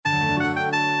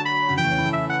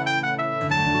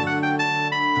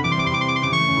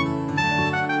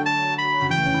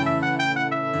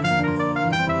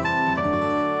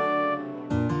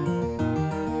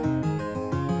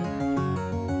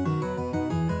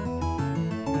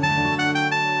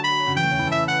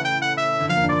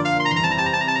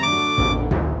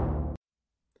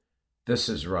This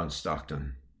is Ron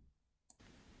Stockton.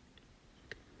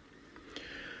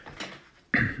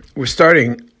 We're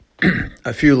starting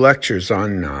a few lectures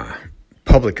on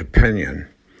public opinion.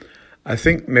 I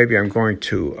think maybe I'm going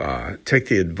to take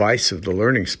the advice of the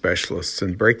learning specialists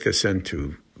and break this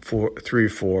into 3,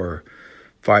 4,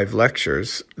 5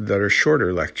 lectures that are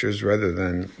shorter lectures rather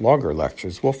than longer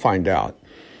lectures. We'll find out.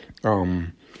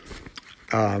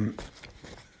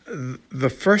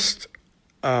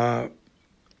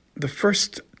 The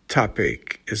first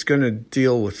topic is going to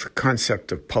deal with the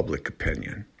concept of public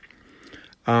opinion.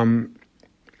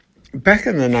 Back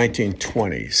in the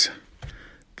 1920s,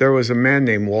 there was a man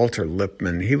named Walter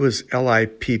Lippmann. He was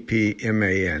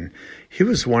Lippman. He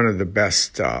was one of the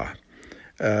best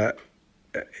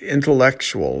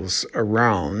intellectuals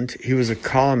around. He was a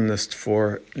columnist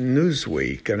for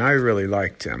Newsweek, and I really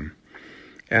liked him.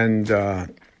 And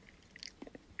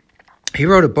he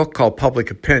wrote a book called Public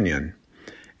Opinion.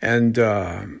 And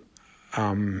I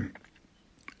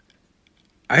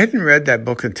hadn't read that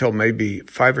book until maybe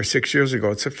 5 or 6 years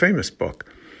ago. It's a famous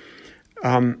book.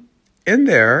 In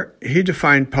there, he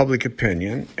defined public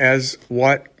opinion as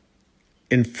what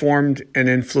informed and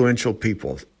influential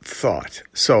people thought.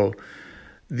 So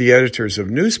the editors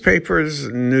of newspapers,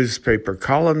 newspaper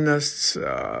columnists,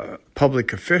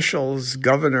 public officials,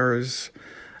 governors,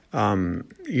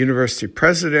 university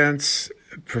presidents,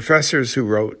 professors who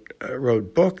wrote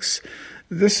books.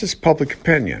 This is public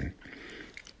opinion.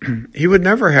 He would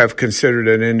never have considered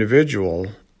an individual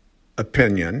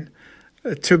opinion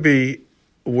to be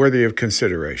worthy of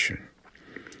consideration.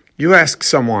 You ask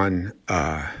someone,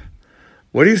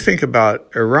 what do you think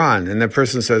about Iran? And the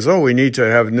person says, we need to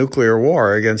have nuclear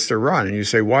war against Iran. And you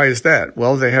say, why is that?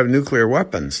 Well, they have nuclear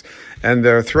weapons, and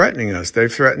they're threatening us.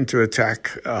 They've threatened to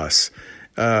attack us.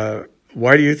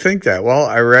 Why do you think that? Well,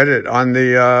 I read it on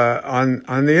the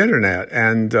internet.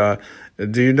 And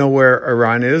do you know where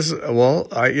Iran is? Well,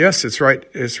 yes, it's right.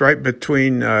 It's right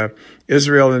between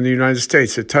Israel and the United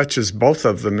States. It touches both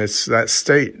of them. It's that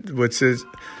state which is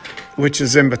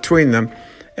in between them.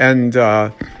 And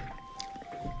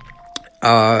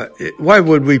why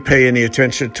would we pay any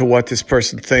attention to what this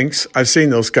person thinks? I've seen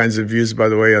those kinds of views, by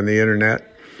the way, on the internet.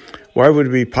 Why would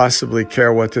we possibly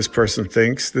care what this person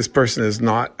thinks? This person is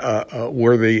not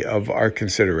worthy of our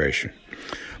consideration.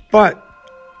 But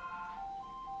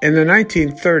in the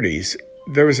 1930s,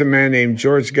 there was a man named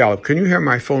George Gallup. Can you hear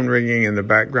my phone ringing in the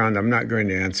background? I'm not going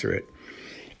to answer it.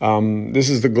 This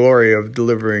is the glory of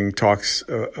delivering talks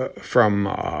from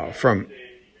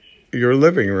your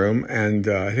living room, and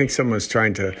I think someone's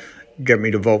trying to get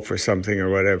me to vote for something or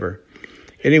whatever.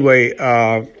 Anyway,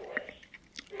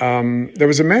 there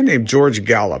was a man named George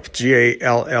Gallup,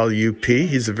 Gallup.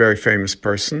 He's a very famous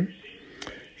person.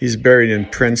 He's buried in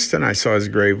Princeton. I saw his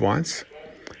grave once.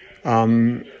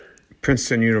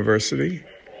 Princeton University.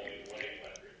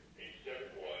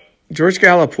 George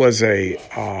Gallup was he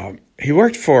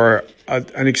worked for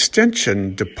an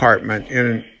extension department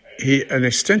an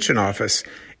extension office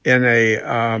in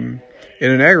an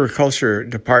agriculture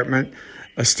department.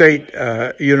 A state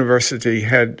university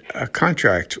had a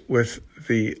contract with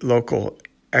the local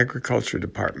agriculture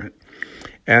department.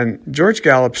 And George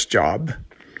Gallup's job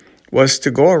was to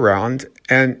go around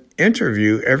and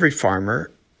interview every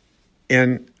farmer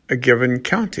in a given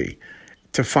county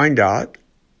to find out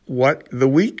what the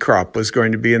wheat crop was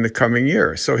going to be in the coming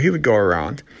year. So he would go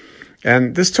around,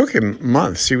 and this took him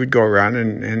months. He would go around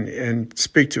and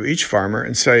speak to each farmer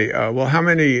and say, well, how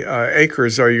many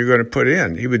acres are you going to put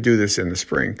in? He would do this in the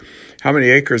spring. How many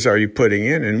acres are you putting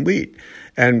in wheat?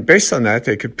 And based on that,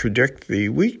 they could predict the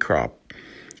wheat crop.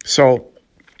 So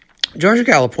George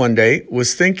Gallup one day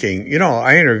was thinking,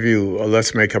 I interview,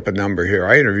 let's make up a number here,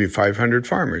 I interview 500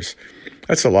 farmers.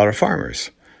 That's a lot of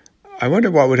farmers. I wonder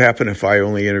what would happen if I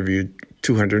only interviewed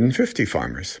 250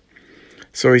 farmers.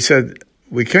 So he said,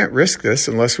 we can't risk this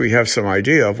unless we have some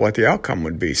idea of what the outcome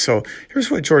would be. So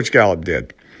here's what George Gallup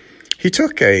did. He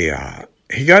took he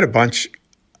got a bunch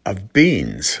of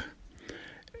beans,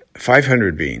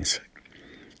 500 beans.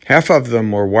 Half of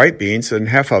them were white beans and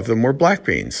half of them were black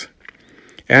beans.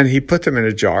 And he put them in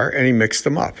a jar and he mixed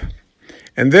them up.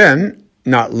 And then,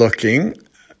 not looking,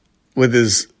 with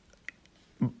his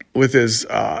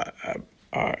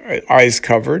eyes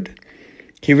covered,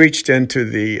 he reached into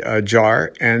the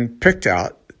jar and picked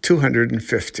out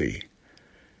 250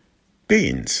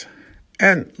 beans.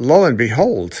 And lo and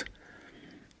behold,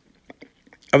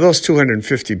 of those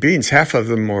 250 beans, half of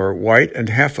them were white and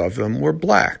half of them were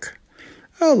black.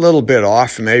 A little bit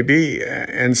off, maybe.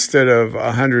 Instead of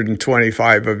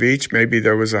 125 of each, maybe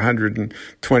there was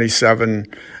 127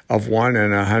 of one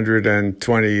and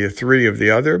 123 of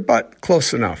the other, but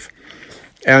close enough.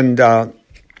 And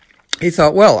he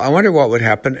thought, well, I wonder what would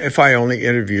happen if I only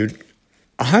interviewed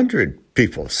 100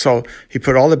 people. So he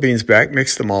put all the beans back,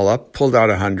 mixed them all up, pulled out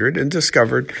 100, and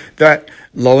discovered that,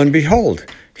 lo and behold,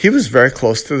 he was very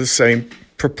close to the same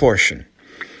proportion.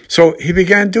 So he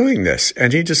began doing this,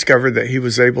 and he discovered that he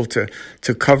was able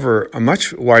to cover a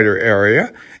much wider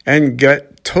area and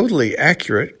get totally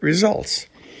accurate results.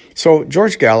 So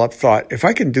George Gallup thought, if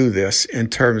I can do this in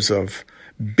terms of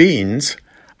beans,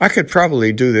 I could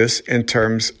probably do this in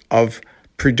terms of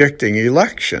predicting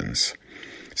elections.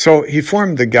 So he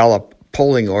formed the Gallup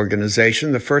polling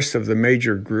organization, the first of the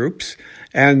major groups,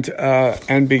 and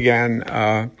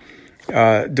began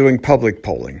doing public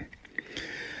polling.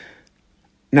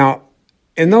 Now,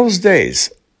 in those days,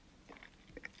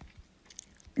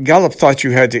 Gallup thought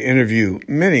you had to interview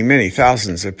many, many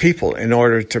thousands of people in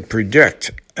order to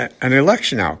predict an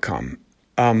election outcome.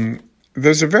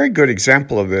 There's a very good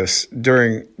example of this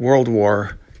during World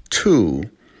War II,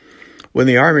 when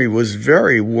the Army was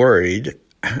very worried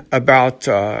about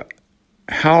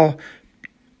how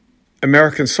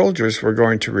American soldiers were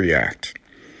going to react.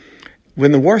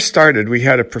 When the war started, we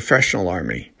had a professional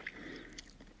army.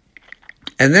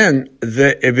 And then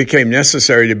it became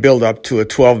necessary to build up to a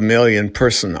 12 million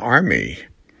person army.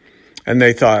 And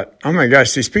they thought, oh my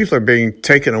gosh, these people are being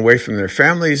taken away from their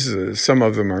families. Some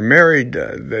of them are married.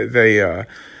 They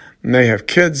have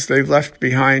kids they've left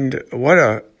behind.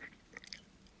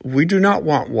 We do not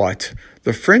want what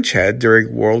the French had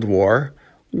during World War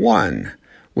I,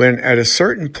 when at a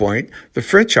certain point, the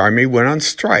French army went on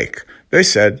strike. They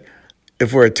said,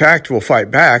 if we're attacked, we'll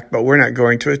fight back, but we're not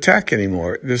going to attack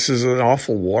anymore. This is an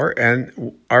awful war,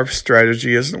 and our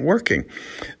strategy isn't working.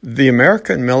 The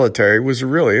American military was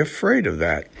really afraid of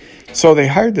that. So they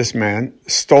hired this man,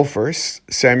 Stouffer,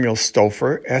 Samuel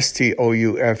Stouffer,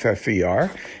 Stouffer.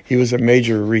 He was a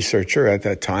major researcher at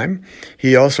that time.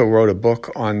 He also wrote a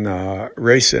book on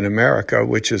race in America,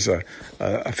 which is a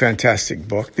fantastic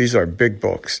book. These are big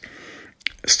books.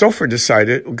 Stouffer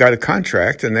got a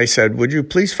contract, and they said, would you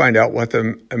please find out what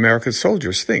the American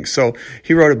soldiers think? So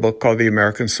he wrote a book called The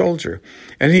American Soldier,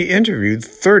 and he interviewed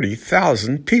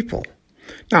 30,000 people.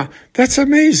 Now, that's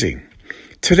amazing.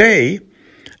 Today,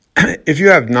 if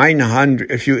you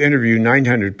interview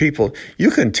 900 people,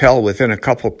 you can tell within a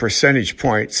couple percentage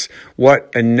points what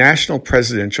a national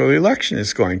presidential election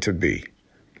is going to be.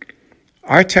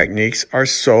 Our techniques are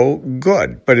so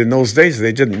good, but in those days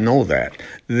they didn't know that.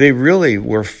 They really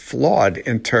were flawed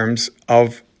in terms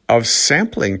of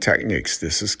sampling techniques.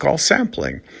 This is called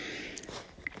sampling.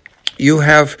 You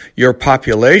have your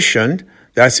population,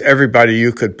 that's everybody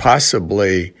you could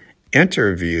possibly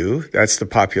interview, that's the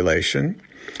population.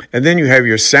 And then you have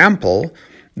your sample,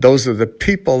 those are the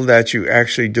people that you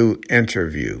actually do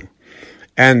interview.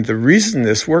 And the reason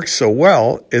this works so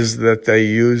well is that they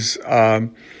use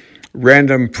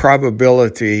random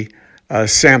probability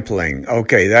sampling.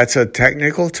 Okay, that's a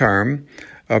technical term,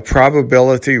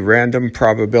 random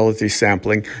probability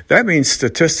sampling. That means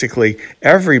statistically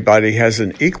everybody has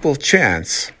an equal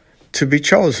chance to be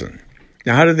chosen.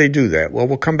 Now, how do they do that? Well,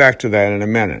 we'll come back to that in a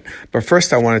minute. But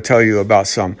first, I want to tell you about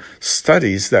some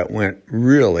studies that went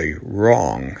really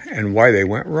wrong and why they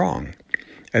went wrong.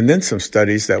 And then some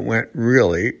studies that went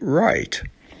really right.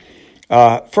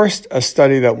 First, a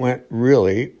study that went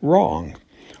really wrong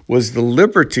was the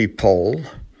Liberty Poll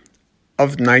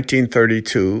of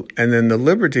 1932 and then the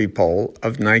Liberty Poll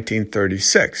of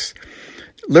 1936.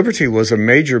 Liberty was a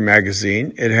major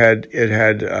magazine. It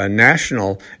had a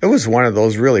national. It was one of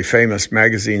those really famous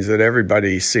magazines that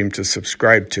everybody seemed to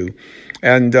subscribe to,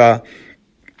 and in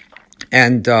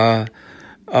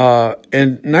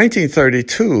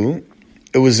 1932,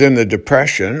 it was in the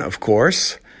Depression, of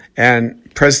course, and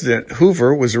President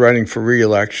Hoover was running for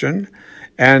re-election,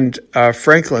 and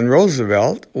Franklin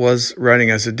Roosevelt was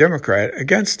running as a Democrat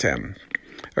against him.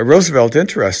 Roosevelt,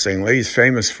 interestingly, is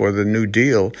famous for the New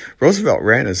Deal. Roosevelt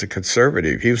ran as a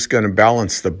conservative. He was going to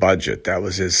balance the budget. That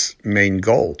was his main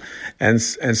goal. And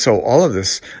so all of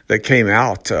this that came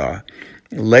out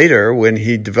later when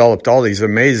he developed all these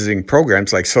amazing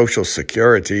programs like Social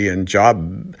Security and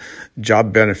job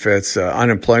benefits,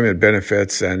 unemployment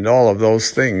benefits, and all of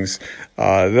those things,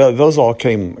 those all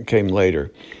came later.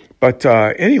 But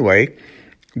anyway,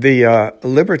 the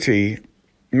Liberty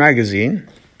magazine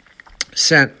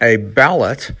sent a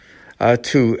ballot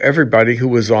to everybody who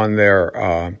was on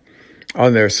their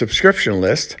subscription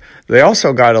list. They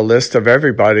also got a list of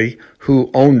everybody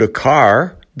who owned a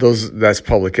car. That's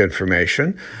public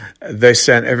information. They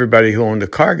sent everybody who owned a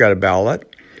car got a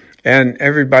ballot, and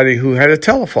everybody who had a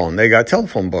telephone, they got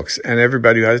telephone books, and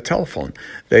everybody who had a telephone,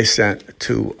 they sent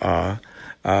to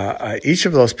each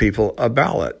of those people a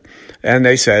ballot. And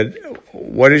they said,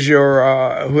 what is your,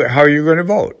 how are you going to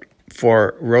vote?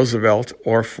 For Roosevelt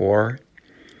or for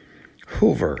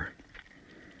Hoover?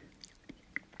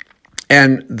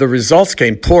 And the results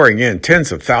came pouring in.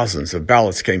 Tens of thousands of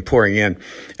ballots came pouring in.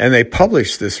 And they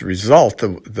published this result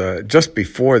just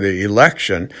before the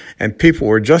election. And people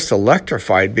were just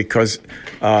electrified because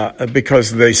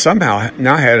they somehow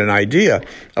now had an idea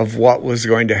of what was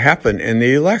going to happen in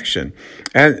the election.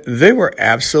 And they were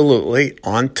absolutely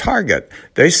on target.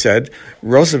 They said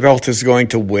Roosevelt is going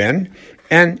to win,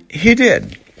 and he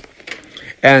did.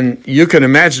 And you can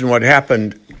imagine what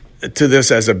happened to this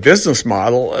as a business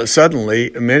model. Suddenly,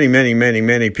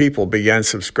 many people began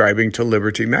subscribing to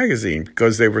Liberty magazine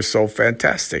because they were so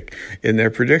fantastic in their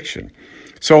prediction.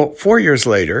 So 4 years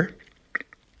later,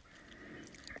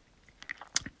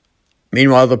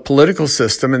 meanwhile, the political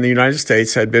system in the United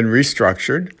States had been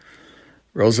restructured.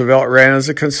 Roosevelt ran as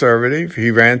a conservative. He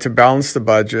ran to balance the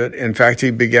budget. In fact, he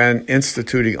began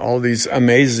instituting all these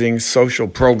amazing social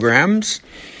programs.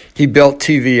 He built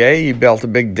TVA. He built a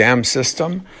big dam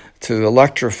system to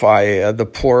electrify the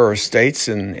poorer states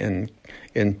in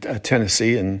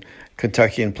Tennessee and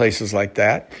Kentucky and places like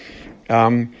that.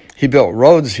 He built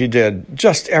roads. He did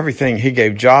just everything. He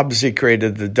gave jobs. He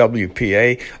created the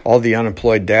WPA. All the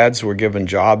unemployed dads were given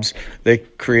jobs. They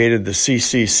created the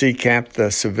CCC camp,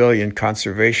 the Civilian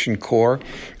Conservation Corps.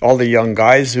 All the young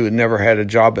guys who had never had a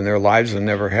job in their lives and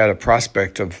never had a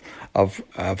prospect of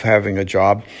having a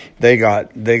job, they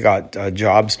got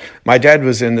jobs. My dad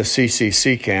was in the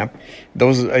CCC camp.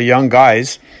 Those young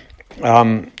guys,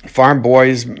 farm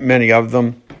boys, many of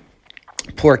them,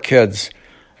 poor kids,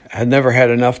 had never had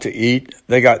enough to eat.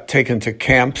 They got taken to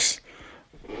camps.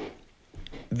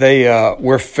 They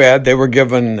were fed. They were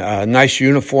given nice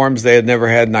uniforms. They had never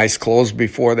had nice clothes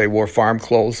before. They wore farm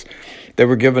clothes. They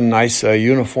were given nice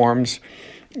uniforms.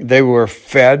 They were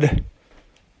fed.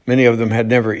 Many of them had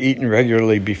never eaten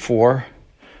regularly before.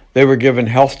 They were given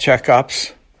health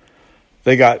checkups.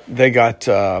 They got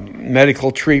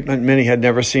medical treatment. Many had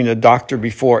never seen a doctor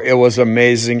before. It was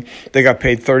amazing. They got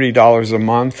paid $30 a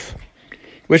month,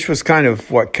 which was kind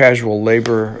of what casual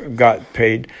labor got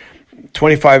paid.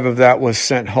 25 of that was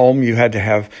sent home. You had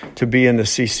to be in the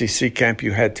CCC camp.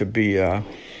 You had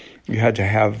to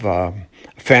have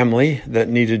family that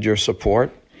needed your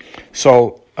support.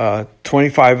 So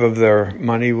 25 of their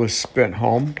money was sent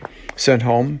home.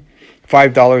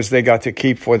 $5 they got to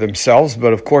keep for themselves,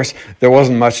 but of course there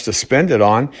wasn't much to spend it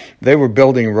on. They were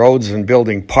building roads and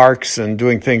building parks and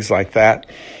doing things like that.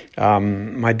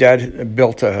 My dad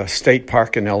built a state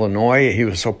park in Illinois. He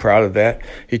was so proud of that.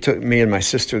 He took me and my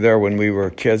sister there when we were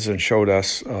kids and showed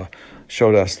us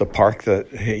the park that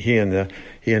he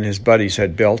and his buddies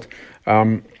had built.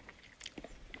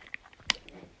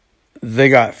 They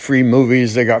got free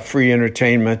movies. They got free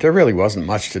entertainment. There really wasn't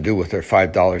much to do with their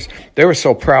 $5. They were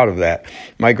so proud of that.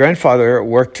 My grandfather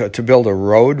worked to build a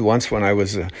road once when I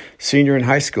was a senior in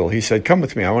high school. He said, "Come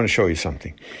with me. I want to show you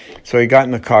something." So he got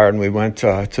in the car and we went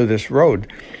to this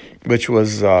road, which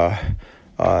was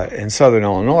in southern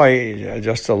Illinois,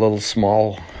 just a little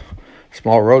small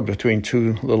road between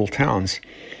two little towns.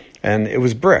 And it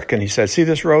was brick. And he said, "See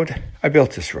this road? I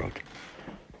built this road.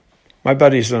 My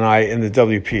buddies and I in the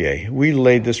WPA, we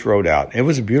laid this road out." It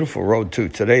was a beautiful road, too.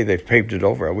 Today, they've paved it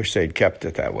over. I wish they'd kept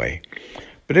it that way.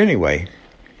 But anyway,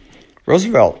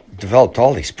 Roosevelt developed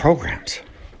all these programs.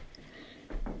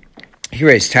 He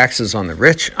raised taxes on the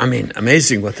rich. I mean,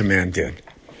 amazing what the man did.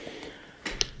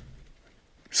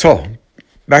 So,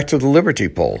 back to the Liberty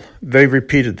poll. They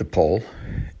repeated the poll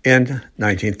in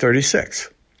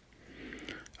 1936.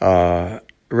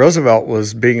 Roosevelt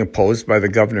was being opposed by the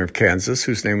governor of Kansas,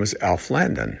 whose name was Alf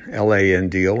Landon,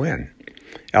 Landon,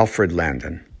 Alfred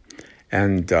Landon.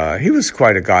 And he was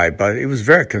quite a guy, but he was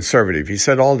very conservative. He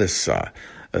said all this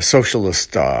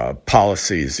socialist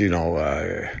policies,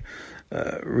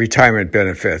 retirement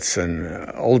benefits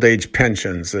and old age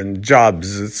pensions and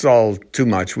jobs, it's all too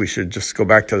much. We should just go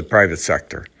back to the private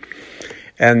sector.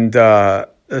 And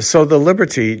so the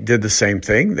Liberty did the same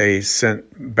thing. They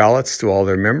sent ballots to all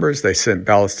their members. They sent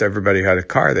ballots to everybody who had a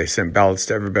car. They sent ballots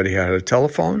to everybody who had a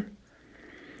telephone.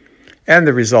 And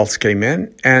the results came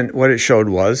in, and what it showed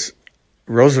was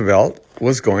Roosevelt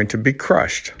was going to be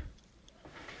crushed.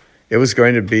 It was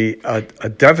going to be a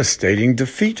devastating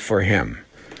defeat for him.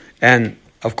 And,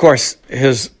 of course,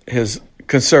 his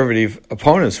conservative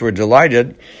opponents were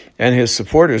delighted, and his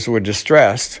supporters were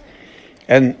distressed.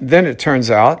 And then it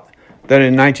turns out that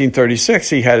in 1936,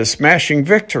 he had a smashing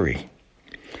victory.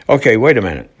 Okay, wait a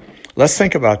minute. Let's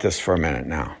think about this for a minute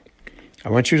now. I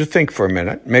want you to think for a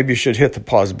minute. Maybe you should hit the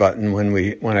pause button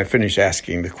when I finish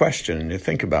asking the question and you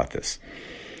think about this.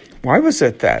 Why was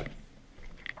it that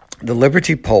the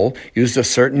Liberty Poll used a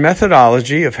certain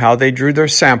methodology of how they drew their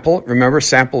sample? Remember,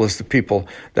 sample is the people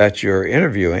that you're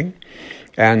interviewing,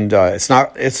 and it's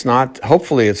not.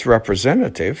 Hopefully, it's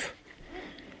representative.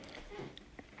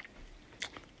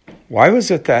 Why was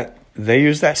it that they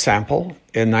used that sample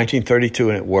in 1932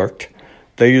 and it worked?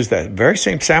 They used that very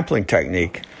same sampling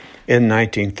technique in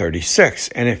 1936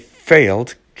 and it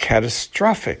failed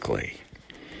catastrophically.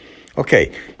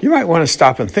 Okay, you might want to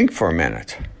stop and think for a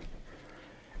minute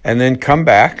and then come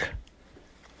back.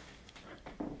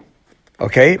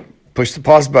 Okay, push the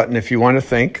pause button if you want to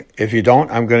think. If you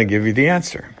don't, I'm going to give you the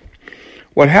answer.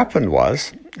 What happened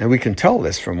was, and we can tell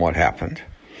this from what happened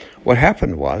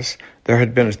was there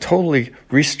had been a totally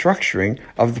restructuring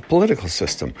of the political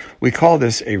system. We call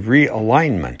this a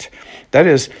realignment. That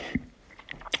is,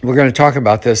 we're going to talk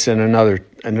about this in another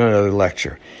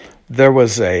lecture. What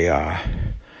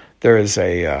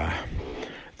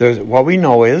we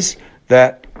know is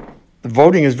that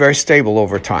voting is very stable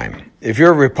over time. If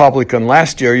you're a Republican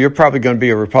last year, you're probably going to be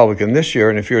a Republican this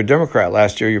year, and if you're a Democrat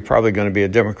last year, you're probably going to be a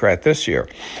Democrat this year.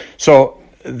 So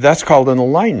that's called an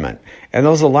alignment. And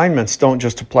those alignments don't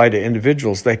just apply to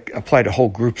individuals, they apply to whole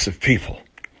groups of people.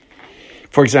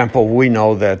 For example, we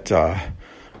know that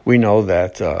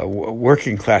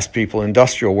working class people,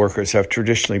 industrial workers, have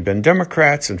traditionally been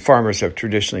Democrats and farmers have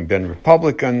traditionally been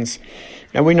Republicans,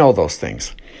 and we know those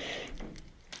things.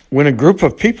 When a group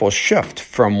of people shift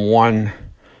from one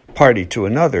party to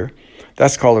another,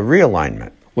 that's called a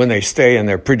realignment. When they stay in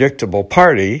their predictable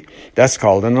party, that's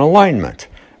called an alignment.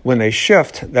 When they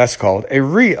shift, that's called a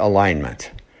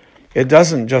realignment. It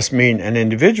doesn't just mean an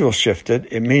individual shifted.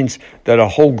 It means that a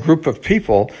whole group of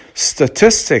people,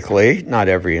 statistically, not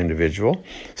every individual,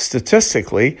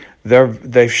 statistically,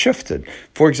 they've shifted.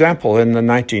 For example, in the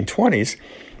 1920s,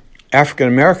 African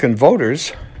American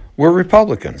voters were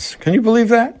Republicans. Can you believe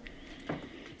that?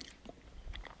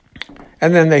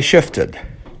 And then they shifted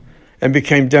and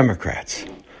became Democrats.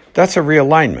 That's a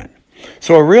realignment.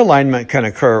 So a realignment can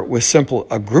occur with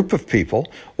a group of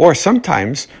people, or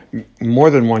sometimes more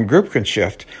than one group can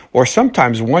shift, or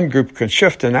sometimes one group can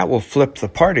shift and that will flip the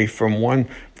party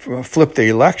flip the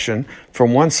election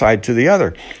from one side to the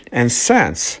other. And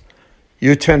since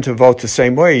you tend to vote the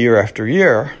same way year after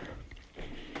year,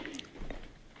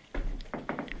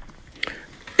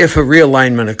 if a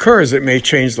realignment occurs, it may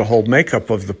change the whole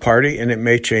makeup of the party and it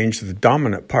may change the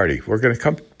dominant party. We're going to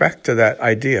come back to that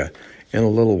idea in a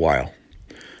little while.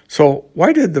 So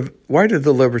why did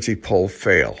the Liberty Poll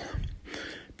fail?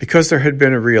 Because there had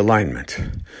been a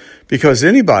realignment. Because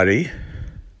in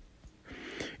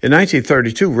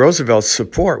 1932, Roosevelt's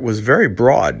support was very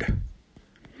broad.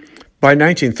 By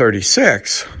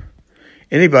 1936,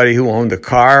 anybody who owned a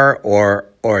car or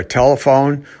a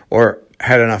telephone or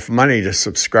had enough money to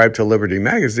subscribe to Liberty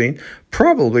magazine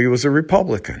probably was a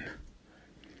Republican.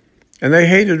 And they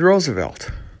hated Roosevelt.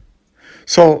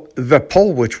 So the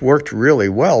poll, which worked really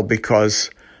well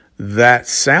because that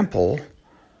sample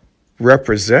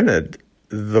represented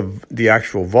the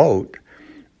actual vote,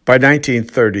 by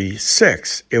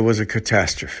 1936, it was a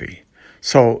catastrophe.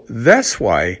 So that's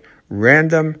why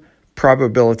random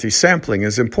probability sampling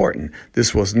is important.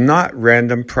 This was not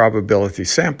random probability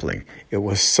sampling. It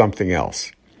was something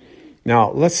else.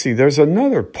 Now, let's see. There's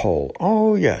another poll.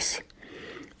 Oh, yes.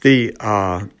 The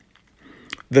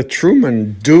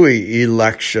Truman-Dewey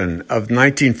election of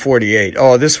 1948.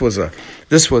 Oh, this was a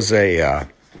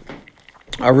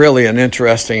really an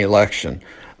interesting election.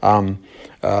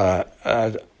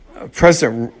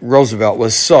 President Roosevelt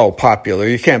was so popular.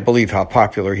 You can't believe how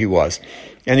popular he was.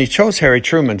 And he chose Harry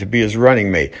Truman to be his running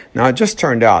mate. Now, it just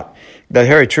turned out that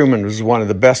Harry Truman was one of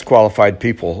the best qualified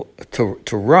people to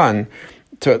run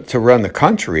the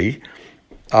country.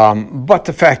 But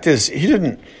the fact is,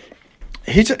 he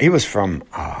was from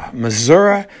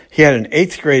Missouri. He had an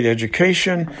 8th grade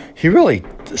education. He really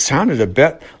sounded a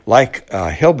bit like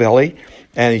a hillbilly,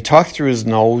 and he talked through his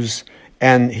nose,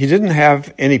 and he didn't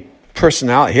have any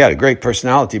personality. He had a great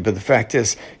personality, but the fact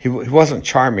is he wasn't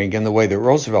charming in the way that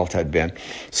Roosevelt had been.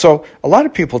 So a lot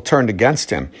of people turned against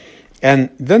him. And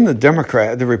then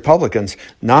the Republicans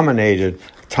nominated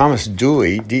Thomas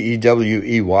Dewey,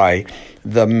 D-E-W-E-Y,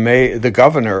 the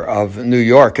governor of New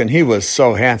York, and he was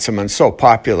so handsome and so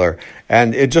popular,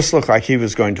 and it just looked like he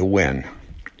was going to win.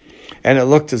 And it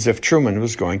looked as if Truman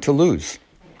was going to lose.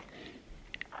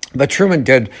 But Truman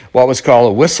did what was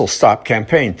called a whistle-stop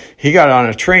campaign. He got on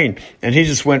a train, and he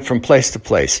just went from place to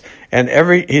place. And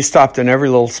he stopped in every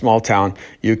little small town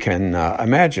you can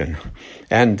imagine.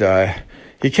 And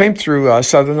He came through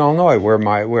southern Illinois,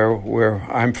 where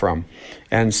I'm from,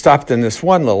 and stopped in this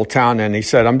one little town. And he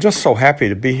said, "I'm just so happy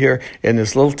to be here in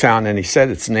this little town." And he said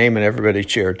its name, and everybody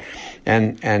cheered.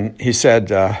 And he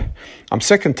said, "I'm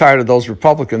sick and tired of those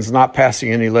Republicans not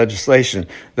passing any legislation.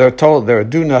 They're told they're a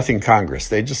do-nothing Congress.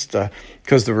 They just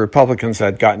because the Republicans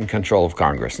had gotten control of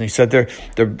Congress." And he said,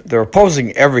 "They're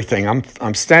opposing everything.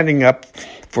 I'm standing up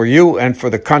for you and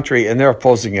for the country, and they're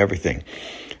opposing everything."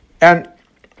 And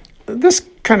this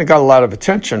kind of got a lot of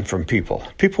attention from people.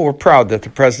 People were proud that the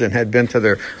president had been to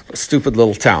their stupid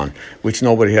little town, which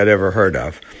nobody had ever heard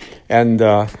of. And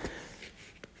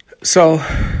so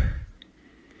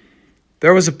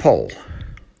there was a poll.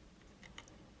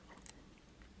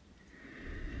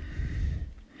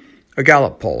 A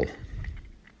Gallup poll.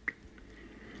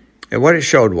 And what it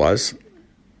showed was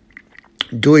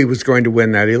Dewey was going to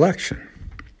win that election.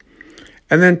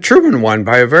 And then Truman won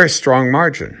by a very strong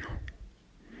margin.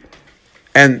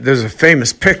 And there's a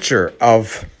famous picture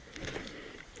of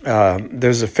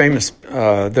there's a famous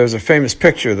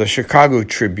picture. The Chicago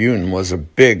Tribune was a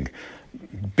big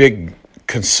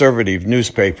conservative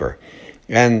newspaper,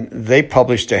 and they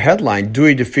published a headline: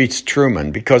 "Dewey defeats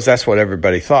Truman," because that's what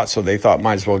everybody thought. So they thought,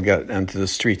 might as well get into the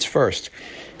streets first.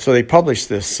 So they published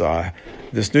this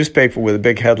newspaper with a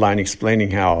big headline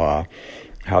explaining how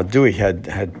Dewey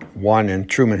had won and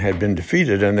Truman had been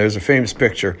defeated. And there's a famous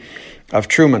picture of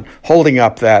Truman holding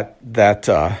up that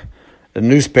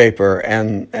newspaper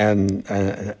and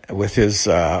with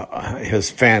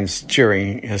his fans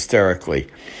cheering hysterically.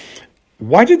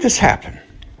 Why did this happen?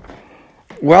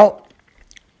 Well,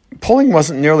 polling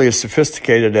wasn't nearly as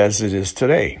sophisticated as it is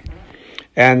today,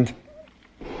 and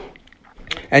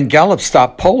Gallup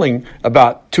stopped polling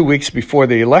about 2 weeks before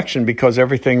the election because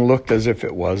everything looked as if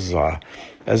it was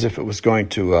going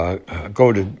to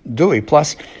go to Dewey.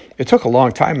 Plus, it took a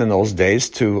long time in those days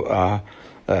to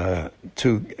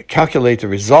calculate the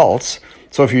results.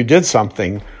 So if you did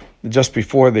something just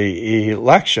before the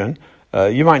election,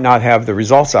 you might not have the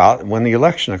results out when the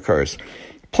election occurs.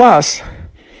 Plus,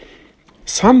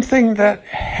 something that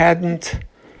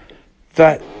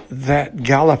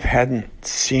Gallup hadn't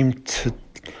seemed to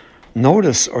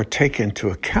notice or take into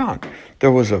account.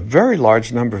 There was a very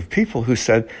large number of people who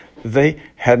said they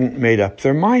hadn't made up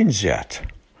their minds yet.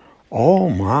 Oh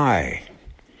my.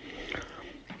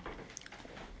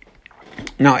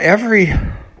 Now every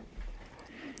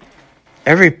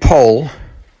poll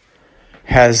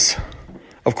has,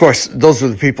 of course, those were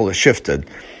the people that shifted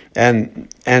and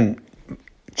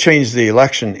changed the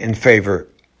election in favor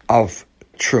of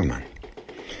Truman.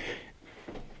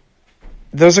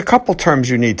 There's a couple terms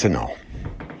you need to know.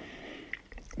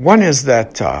 One is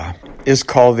that is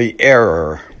called the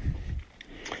error.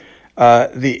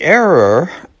 The error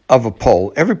of a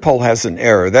poll, every poll has an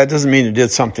error. That doesn't mean it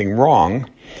did something wrong.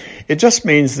 It just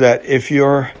means that if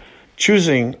you're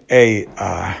choosing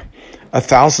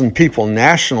 1,000 people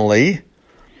nationally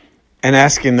and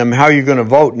asking them how you're going to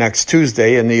vote next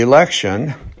Tuesday in the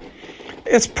election,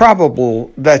 it's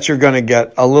probable that you're going to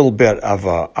get a little bit of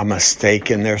a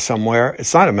mistake in there somewhere.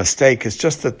 It's not a mistake. It's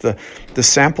just that the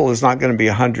sample is not going to be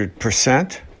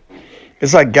 100%.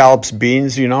 It's like Gallup's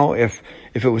beans, if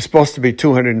it was supposed to be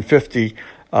 250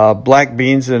 black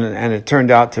beans and it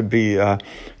turned out to be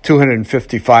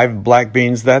 255 black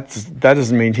beans, that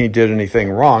doesn't mean he did anything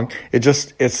wrong.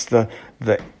 It's the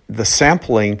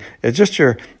sampling. It's just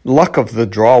your luck of the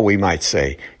draw, we might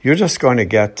say. You're just going to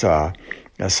get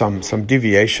some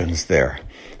deviations there.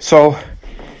 So,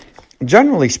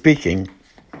 generally speaking,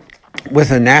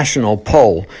 with a national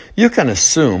poll, you can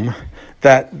assume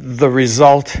that the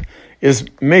result is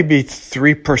maybe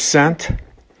 3%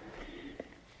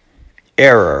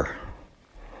 error.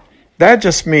 That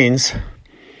just means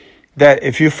that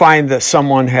if you find that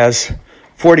someone has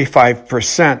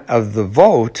 45% of the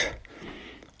vote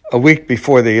a week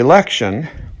before the election,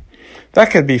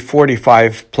 that could be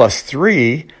 45 plus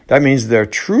 3. That means their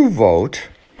true vote,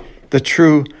 the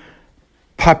true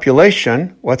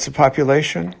population. What's the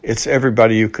population? It's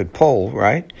everybody you could poll,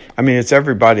 right? I mean, it's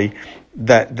everybody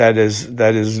that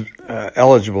is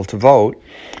eligible to vote.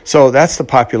 So that's the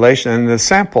population, and the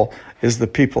sample is the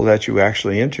people that you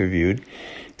actually interviewed.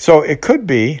 So it could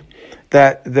be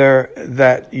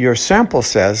that your sample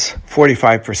says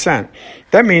 45%.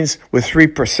 That means with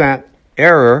 3%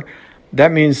 error,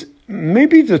 that means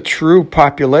maybe the true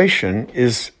population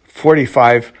is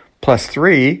 45 plus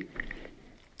 3,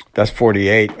 that's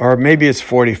 48, or maybe it's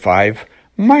 45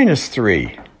 minus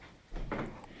 3.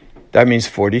 That means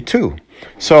 42.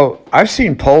 So I've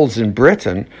seen polls in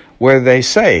Britain where they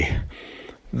say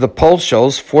the poll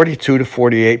shows 42 to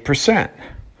 48%.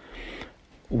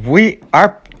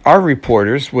 our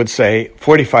reporters would say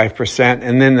 45%,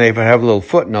 and then they would have a little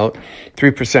footnote,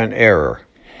 3% error.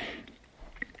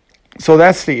 So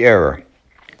that's the error.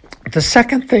 The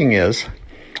second thing is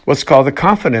what's called the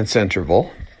confidence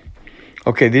interval.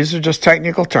 Okay, these are just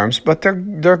technical terms, but they're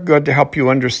good to help you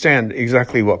understand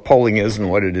exactly what polling is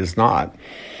and what it is not.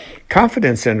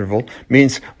 Confidence interval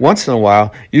means once in a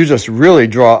while you just really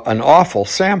draw an awful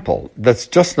sample that's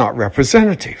just not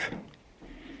representative.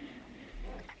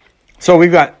 So we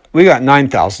got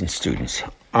 9,000 students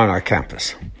on our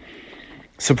campus.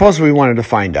 Suppose we wanted to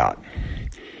find out,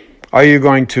 are you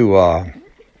going to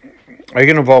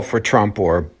vote for Trump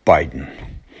or Biden?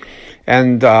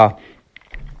 And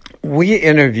we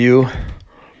interview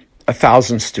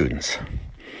 1,000 students,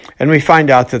 and we find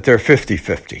out that they're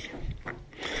 50-50.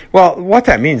 Well, what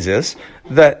that means is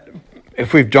that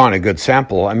if we've drawn a good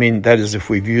sample, that is if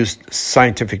we've used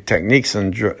scientific techniques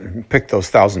and picked those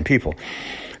 1,000 people,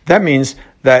 that means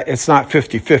that it's not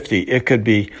 50-50. It could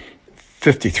be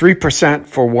 53%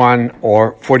 for one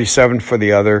or 47% for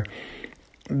the other.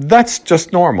 That's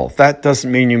just normal. That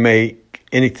doesn't mean you make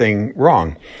anything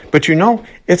wrong. But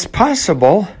it's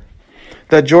possible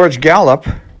that George Gallup,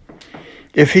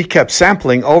 if he kept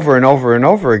sampling over and over and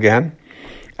over again,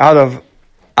 if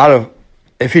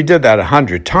he did that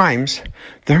 100 times,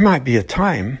 there might be a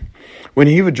time when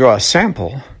he would draw a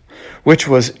sample which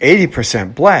was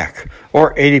 80% black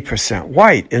or 80%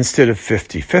 white instead of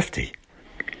 50-50.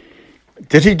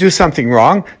 Did he do something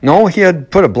wrong? No, he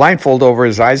had put a blindfold over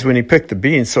his eyes when he picked the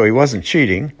beans, so he wasn't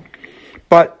cheating.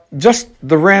 But just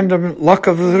the random luck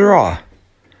of the draw.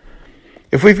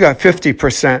 If we've got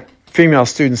 50% female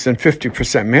students and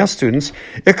 50% male students,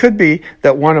 it could be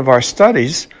that one of our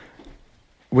studies,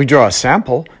 we draw a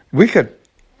sample,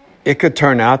 it could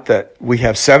turn out that we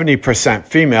have 70%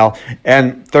 female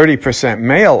and 30%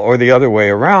 male, or the other way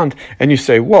around, and you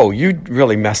say, whoa, you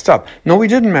really messed up. No, we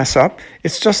didn't mess up.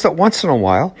 It's just that once in a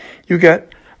while you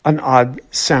get an odd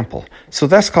sample. So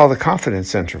that's called the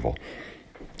confidence interval.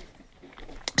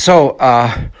 So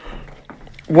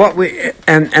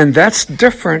that's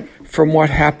different from what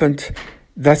happened.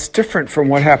 That's different from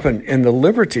what happened in the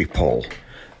Liberty poll.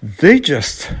 They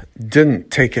just didn't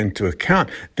take into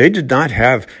account. They did not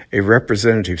have a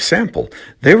representative sample.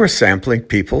 They were sampling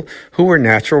people who were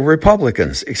natural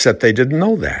Republicans, except they didn't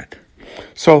know that.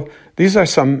 So these are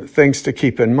some things to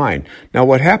keep in mind. Now,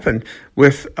 what happened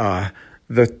with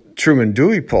the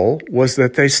Truman-Dewey poll was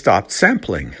that they stopped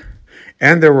sampling.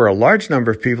 And there were a large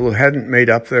number of people who hadn't made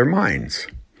up their minds.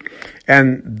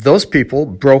 And those people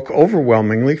broke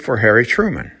overwhelmingly for Harry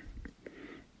Truman.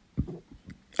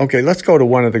 Okay, let's go to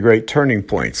one of the great turning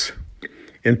points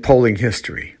in polling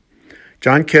history.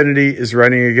 John Kennedy is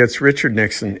running against Richard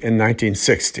Nixon in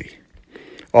 1960.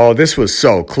 Oh, this was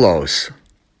so close.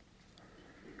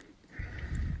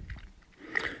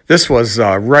 This was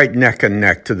right neck and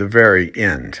neck to the very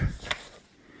end.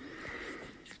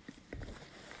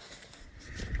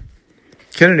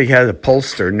 Kennedy had a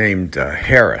pollster named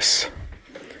Harris.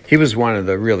 He was one of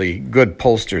the really good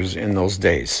pollsters in those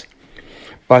days.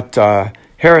 But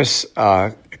Harris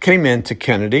came in to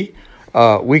Kennedy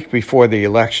a week before the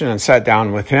election and sat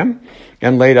down with him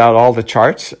and laid out all the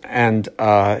charts. And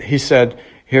he said,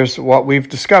 here's what we've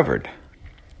discovered.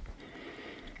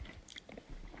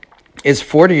 It's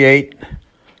 48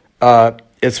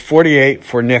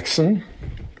 for Nixon,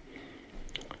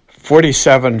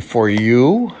 47 for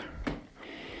you.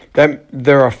 That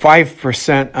there are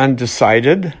 5%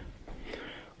 undecided,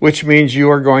 which means you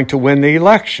are going to win the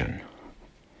election.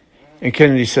 And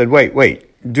Kennedy said,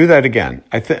 wait, do that again.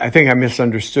 I think I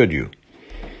misunderstood you.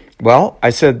 Well,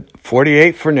 I said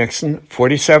 48 for Nixon,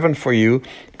 47 for you,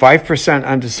 5%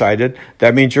 undecided.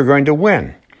 That means you're going to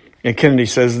win. And Kennedy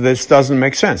says, this doesn't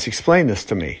make sense. Explain this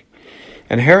to me.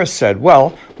 And Harris said,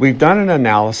 well, we've done an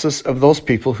analysis of those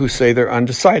people who say they're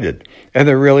undecided, and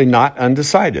they're really not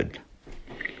undecided.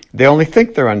 They only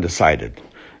think they're undecided.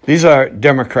 These are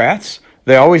Democrats.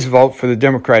 They always vote for the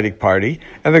Democratic Party,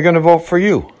 and they're going to vote for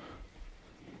you.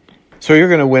 So you're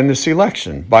going to win this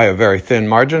election by a very thin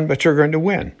margin, but you're going to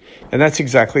win. And that's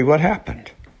exactly what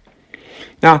happened.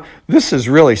 Now, this is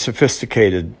really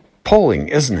sophisticated polling,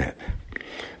 isn't it?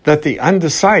 That the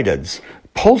undecideds,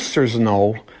 pollsters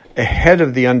know ahead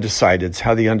of the undecideds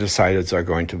how the undecideds are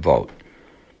going to vote.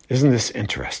 Isn't this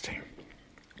interesting?